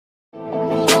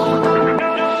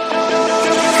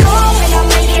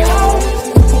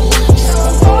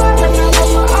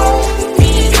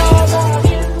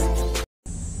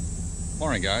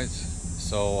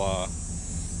So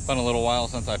been a little while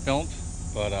since I filmed,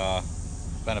 but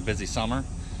been a busy summer.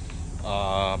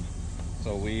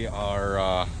 So we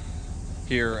are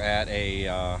here at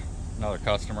another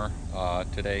customer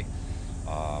today.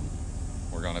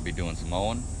 We're going to be doing some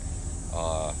mowing.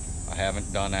 I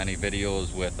haven't done any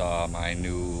videos with my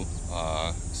new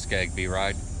scag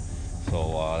V-Ride,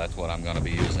 so that's what I'm going to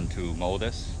be using to mow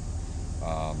this.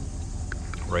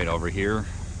 Right over here,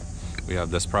 we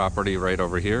have this property right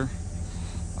over here.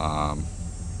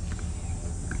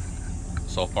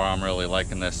 So far I'm really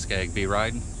liking this scag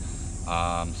V-Ride.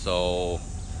 So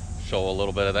show a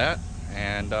little bit of that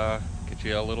and get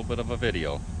you a little bit of a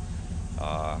video.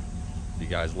 If you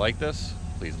guys like this,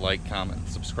 please like, comment, and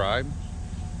subscribe.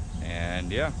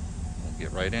 And yeah, we'll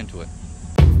get right into it.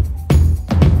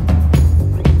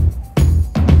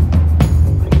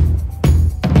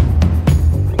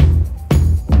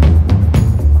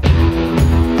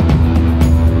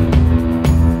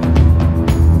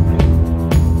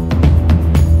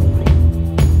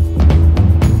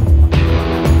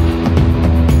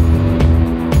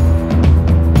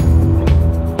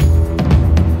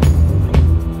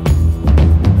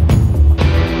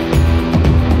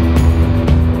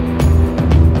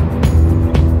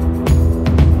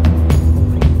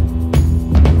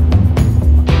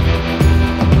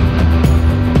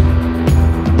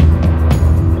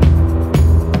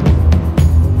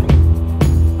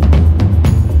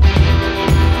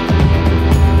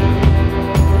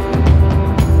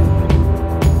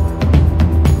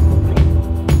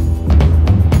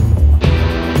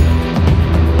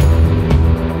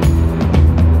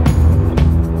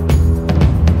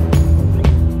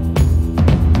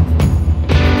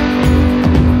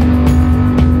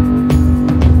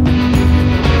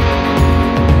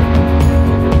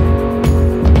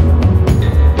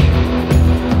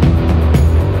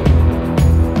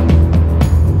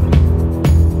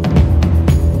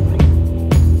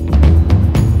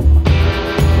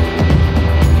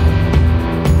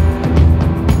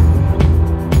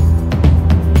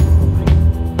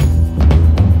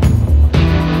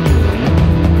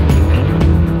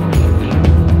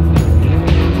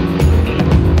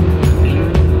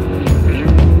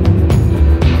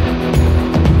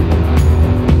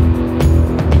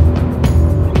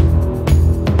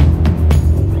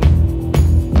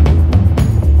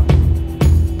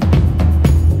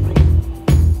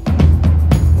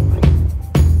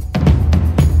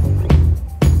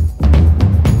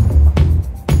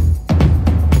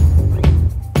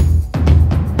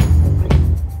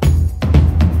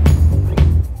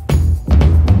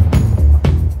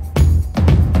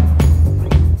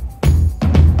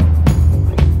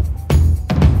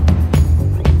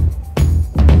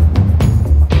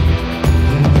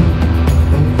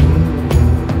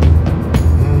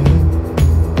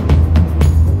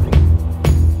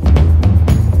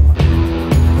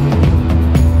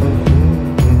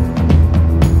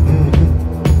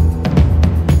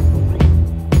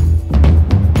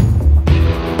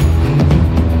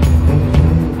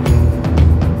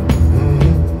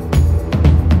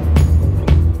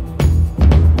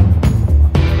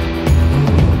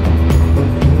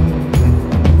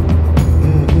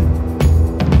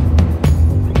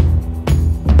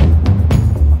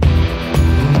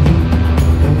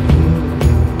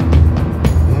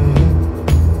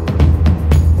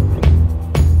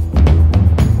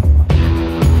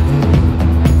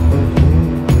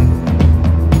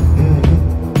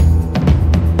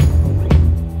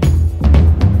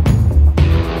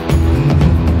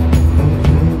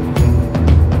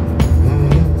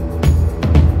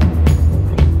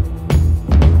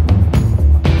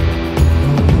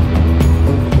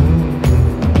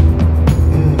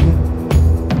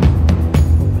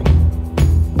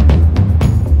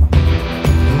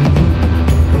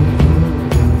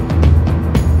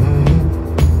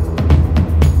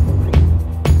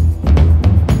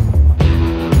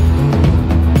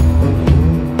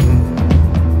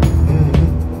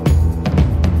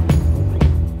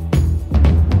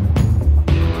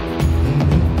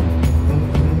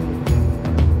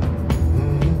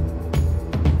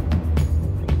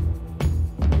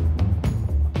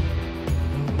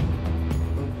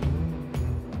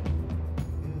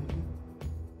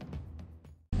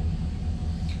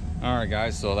 Alright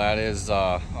guys, so that is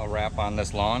a wrap on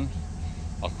this lawn.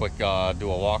 I'll quick do a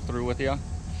walkthrough with you,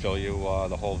 show you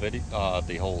the whole video,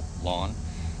 the whole lawn.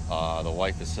 The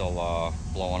wife is still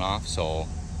blowing off, so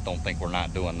don't think we're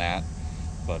not doing that.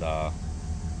 But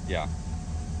yeah,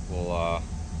 we'll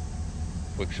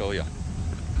quick show you.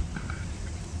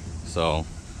 So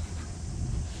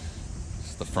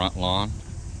it's the front lawn.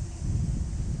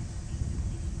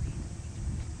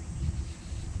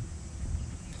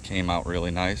 came out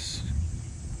really nice.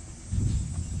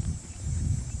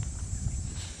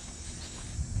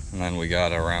 And then we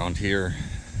got around here,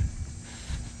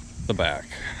 the back.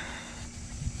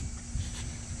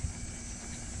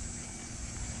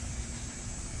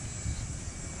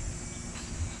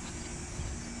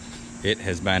 It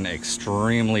has been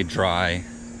extremely dry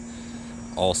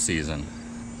all season.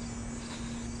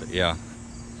 But yeah,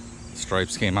 the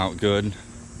stripes came out good.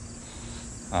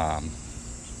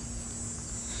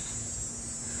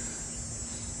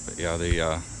 But yeah,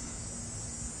 the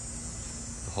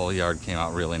whole yard came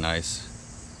out really nice.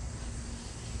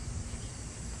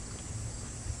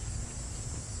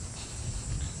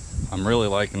 I'm really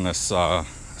liking this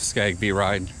scag bee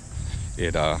ride.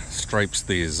 It stripes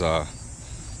these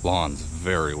lawns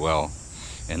very well,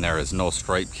 and there is no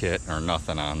stripe kit or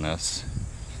nothing on this.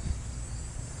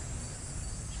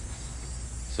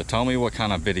 So tell me what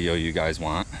kind of video you guys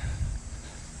want.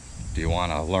 Do you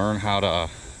want to learn how to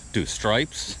do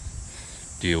stripes?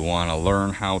 Do you want to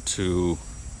learn how to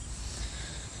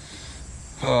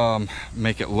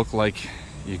make it look like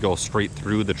you go straight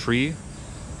through the tree?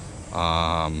 Do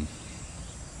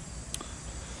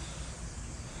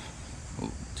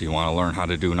you want to learn how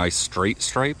to do nice straight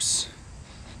stripes?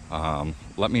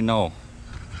 Let me know.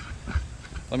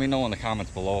 Let me know in the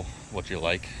comments below what you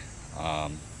like,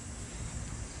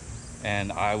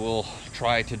 and I will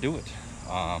try to do it.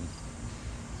 So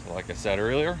like I said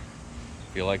earlier,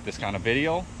 if you like this kind of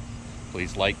video,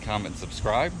 please like, comment, and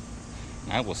subscribe,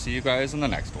 and I will see you guys in the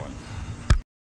next one.